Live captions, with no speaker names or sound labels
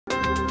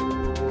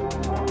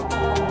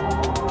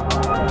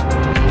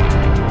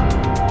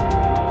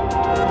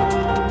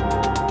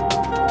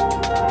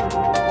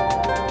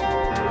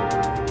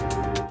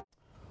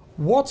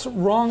What's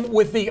wrong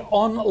with the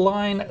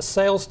online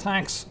sales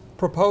tax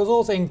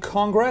proposals in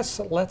Congress?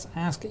 Let's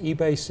ask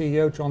eBay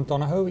CEO John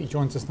Donahoe. He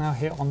joins us now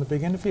here on the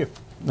big interview.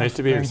 Nice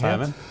to be here,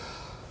 Simon.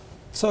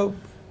 So,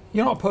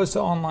 you're not opposed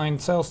to online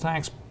sales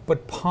tax,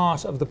 but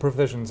part of the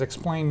provisions.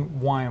 Explain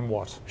why and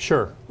what.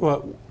 Sure.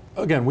 Well,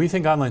 again, we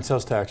think online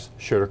sales tax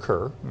should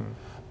occur,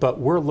 but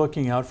we're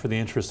looking out for the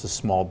interests of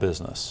small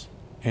business,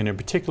 and in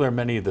particular,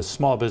 many of the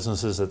small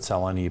businesses that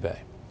sell on eBay.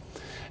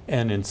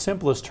 And in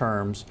simplest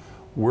terms,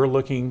 we're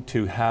looking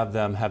to have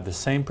them have the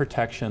same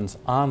protections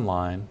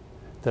online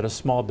that a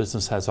small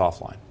business has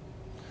offline.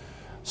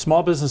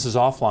 Small businesses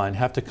offline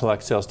have to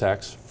collect sales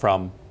tax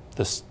from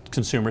the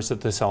consumers that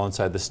they sell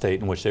inside the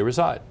state in which they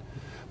reside.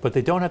 But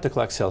they don't have to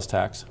collect sales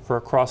tax for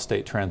a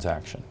cross-state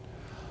transaction.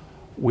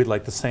 We'd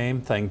like the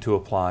same thing to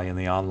apply in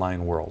the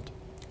online world.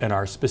 And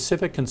our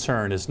specific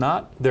concern is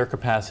not their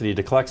capacity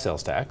to collect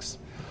sales tax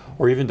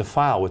or even to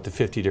file with the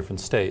 50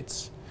 different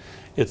states.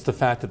 It's the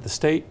fact that the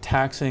state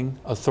taxing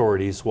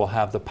authorities will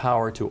have the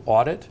power to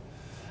audit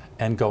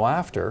and go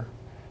after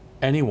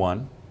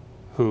anyone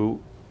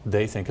who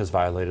they think has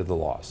violated the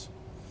laws.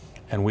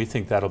 And we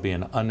think that'll be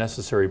an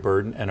unnecessary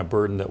burden and a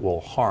burden that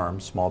will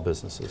harm small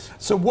businesses.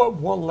 So what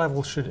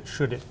level should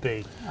it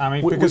be? I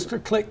mean, because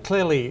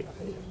clearly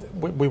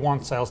we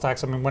want sales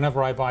tax. I mean,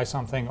 whenever I buy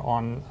something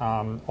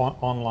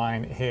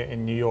online here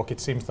in New York,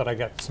 it seems that I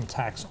get some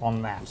tax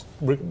on that.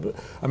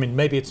 I mean,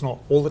 maybe it's not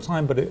all the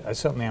time, but I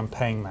certainly am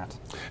paying that.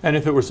 And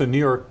if it was a New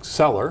York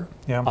seller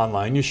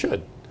online, you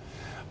should.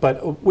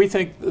 But we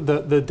think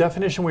the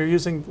definition we're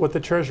using, what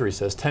the Treasury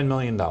says, $10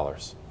 million.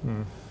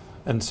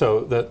 And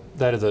so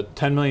that is a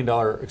 $10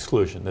 million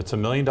exclusion. It's $1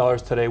 million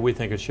today. We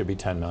think it should be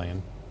 $10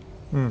 million.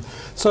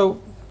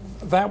 So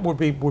that would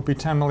be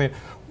 $10 million.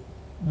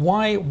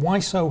 Why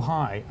so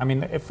high? I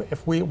mean,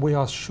 if we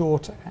are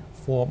short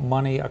for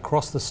money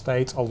across the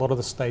states, a lot of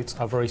the states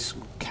are very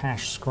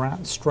cash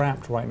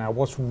strapped right now.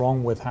 What's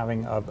wrong with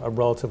having a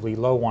relatively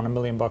low one? $1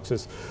 million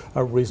is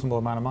a reasonable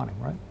amount of money,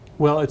 right?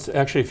 Well, it's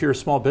actually, if you're a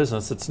small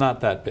business, it's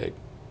not that big.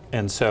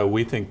 And so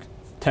we think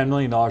 $10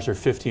 million or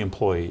 50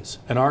 employees.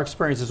 And our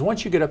experience is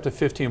once you get up to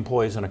 50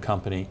 employees in a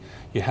company,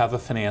 you have a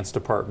finance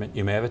department,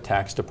 you may have a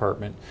tax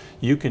department,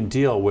 you can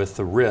deal with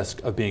the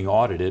risk of being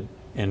audited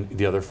in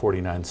the other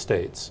 49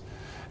 states.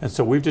 And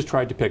so we've just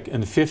tried to pick,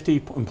 and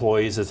 50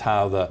 employees is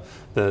how the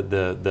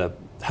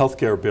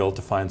healthcare bill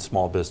defines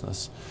small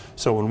business.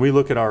 So when we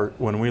look at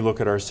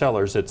our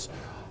sellers, it's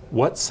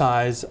what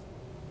size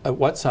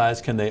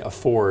can they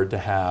afford to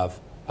have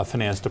a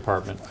finance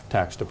department, a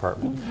tax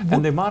department,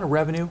 and the amount of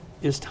revenue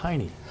is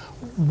tiny.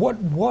 Would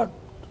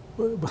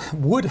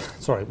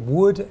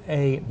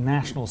a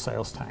national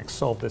sales tax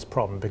solve this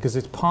problem? Because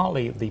it's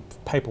partly the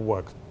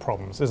paperwork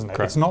problems, isn't it?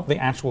 Correct. It's not the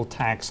actual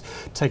tax,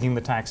 taking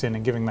the tax in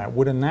and giving that.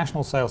 Would a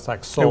national sales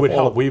tax solve? It would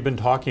help. We've been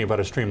talking about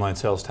a streamlined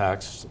sales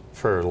tax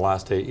for the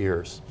last 8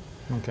 years.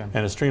 Okay.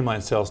 And a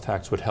streamlined sales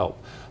tax would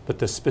help. But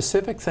the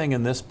specific thing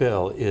in this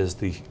bill is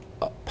the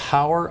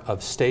power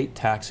of state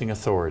taxing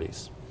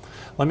authorities.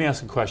 Let me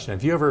ask a question.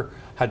 Have you ever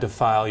had to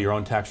file your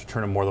own tax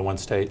return in more than one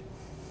state?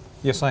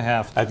 Yes, I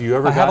have. Have you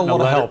ever gotten a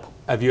letter?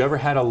 Have you ever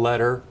had a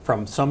letter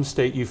from some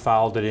state you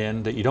filed it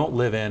in that you don't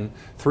live in?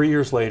 3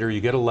 years later, you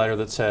get a letter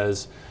that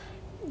says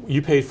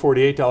you paid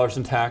 $48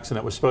 in tax and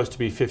it was supposed to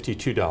be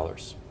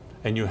 $52,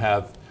 and you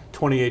have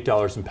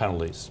 $28 in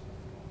penalties.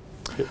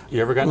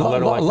 You ever gotten a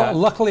letter like that?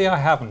 Luckily, I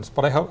haven't,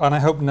 but I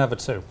hope never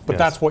to. But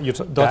yes.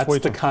 That's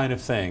the kind of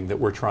thing that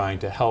we're trying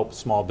to help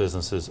small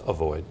businesses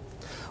avoid.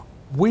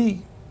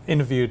 We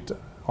interviewed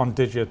on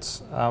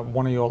Digits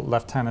one of your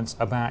lieutenants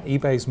about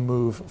eBay's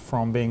move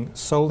from being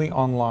solely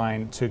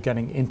online to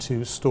getting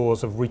into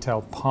stores of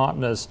retail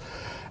partners.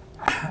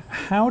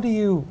 How do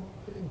you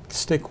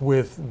stick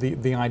with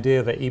the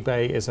idea that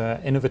eBay is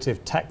an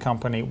innovative tech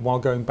company while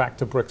going back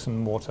to bricks and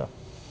mortar?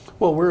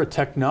 Well, we're a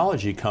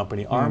technology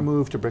company. Our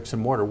move to bricks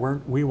and mortar,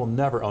 we will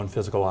never own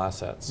physical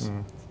assets,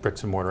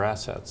 bricks and mortar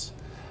assets.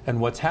 And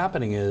what's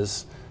happening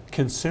is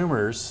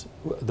consumers,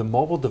 the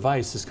mobile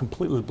device has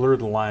completely blurred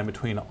the line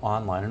between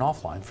online and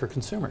offline for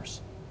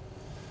consumers.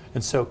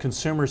 And so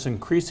consumers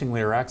increasingly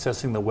are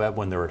accessing the web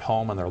when they're at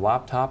home on their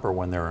laptop or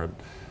when they're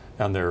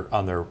on their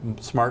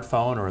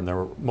smartphone or in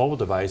their mobile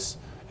device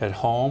at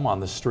home, on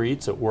the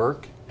streets, at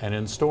work, and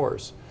in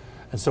stores.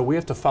 And so we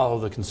have to follow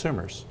the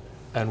consumers.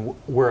 And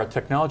we're a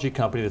technology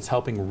company that's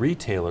helping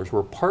retailers.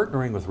 We're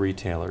partnering with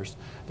retailers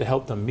to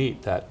help them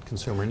meet that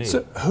consumer need.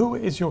 So who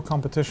is your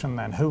competition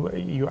then? Who are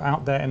you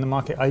out there in the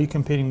market? Are you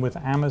competing with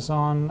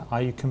Amazon?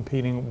 Are you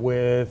competing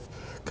with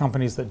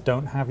companies that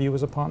don't have you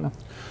as a partner?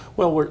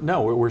 Well, what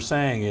we're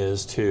saying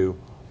is to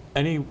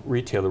any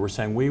retailer, we're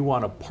saying we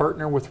want to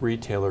partner with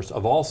retailers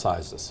of all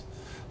sizes,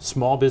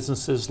 small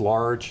businesses,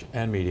 large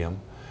and medium,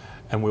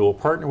 and we will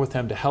partner with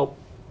them to help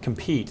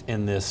compete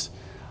in this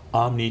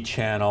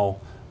omni-channel,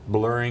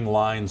 blurring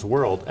lines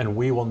world, and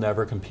we will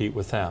never compete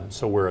with them.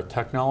 So we're a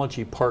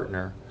technology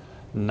partner,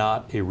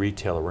 not a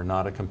retailer. We're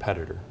not a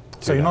competitor.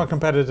 So you're not a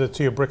competitor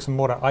to your bricks and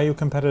mortar. Are you a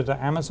competitor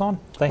to Amazon?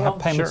 They have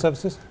payment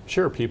services?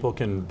 Sure, people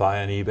can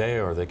buy on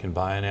eBay, or they can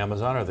buy on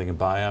Amazon, or they can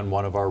buy on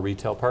one of our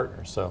retail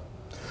partners. So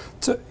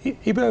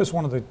eBay was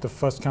one of the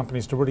first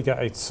companies to really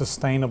get a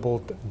sustainable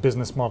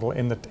business model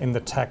in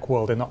the tech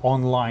world, in the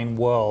online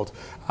world.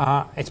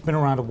 It's been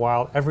around a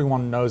while,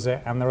 everyone knows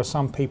it, and there are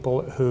some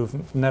people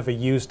who've never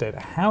used it.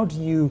 How do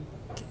you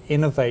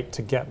innovate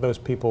to get those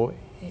people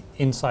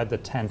inside the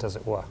tent, as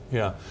it were?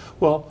 Yeah,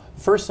 well,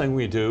 the first thing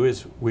we do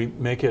is we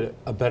make it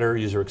a better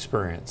user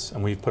experience,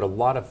 and we've put a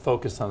lot of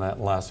focus on that in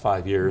the last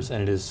 5 years,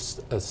 and it is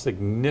a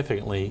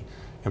significantly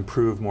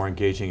improved, more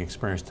engaging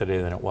experience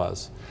today than it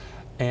was.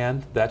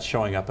 And that's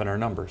showing up in our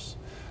numbers.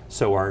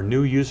 So our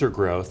new user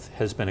growth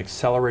has been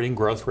accelerating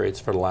growth rates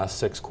for the last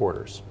 6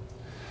 quarters.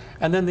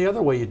 And then the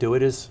other way you do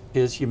it is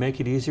you make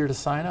it easier to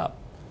sign up.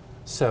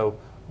 So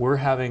we're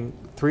having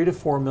 3 to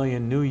 4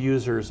 million new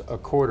users a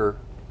quarter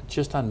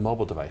just on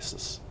mobile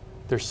devices.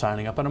 They're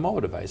signing up on a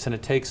mobile device, and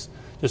it takes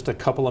just a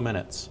couple of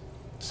minutes.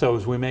 So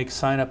as we make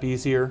sign up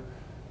easier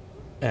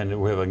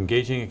and we have an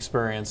engaging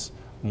experience,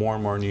 more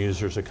and more new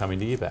users are coming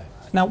to eBay.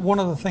 Now, one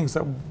of the things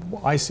that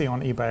I see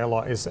on eBay a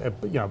lot is,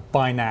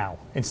 buy now.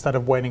 Instead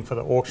of waiting for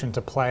the auction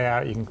to play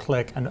out, you can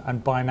click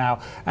and buy now.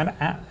 And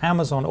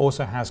Amazon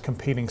also has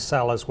competing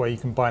sellers where you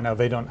can buy now.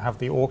 They don't have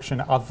the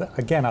auction. Are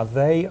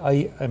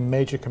they a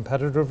major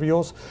competitor of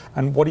yours?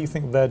 And what do you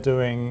think they're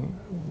doing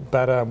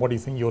better? And what do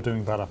you think you're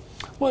doing better?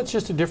 Well, it's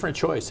just a different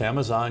choice.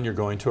 Amazon, you're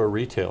going to a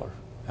retailer.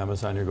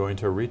 Amazon, you're going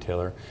to a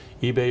retailer.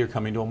 eBay, you're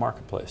coming to a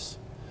marketplace.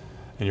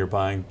 And you're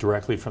buying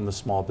directly from the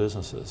small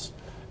businesses.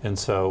 And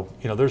so,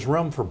 there's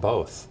room for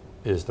both,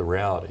 is the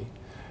reality.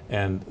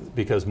 And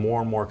because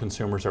more and more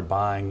consumers are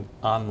buying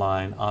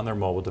online on their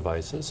mobile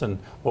devices, and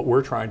what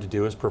we're trying to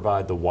do is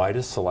provide the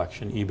widest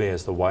selection. eBay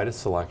has the widest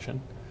selection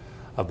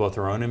of both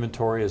our own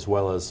inventory as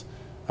well as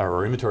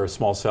our inventory of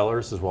small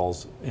sellers as well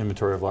as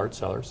inventory of large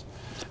sellers.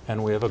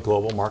 And we have a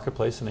global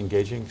marketplace and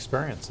engaging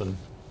experience. And,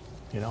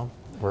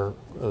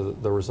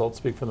 the results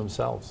speak for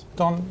themselves.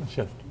 Don,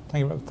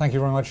 thank you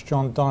very much,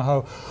 John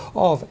Donahoe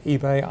of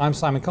eBay. I'm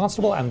Simon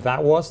Constable, and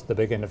that was The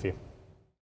Big Interview.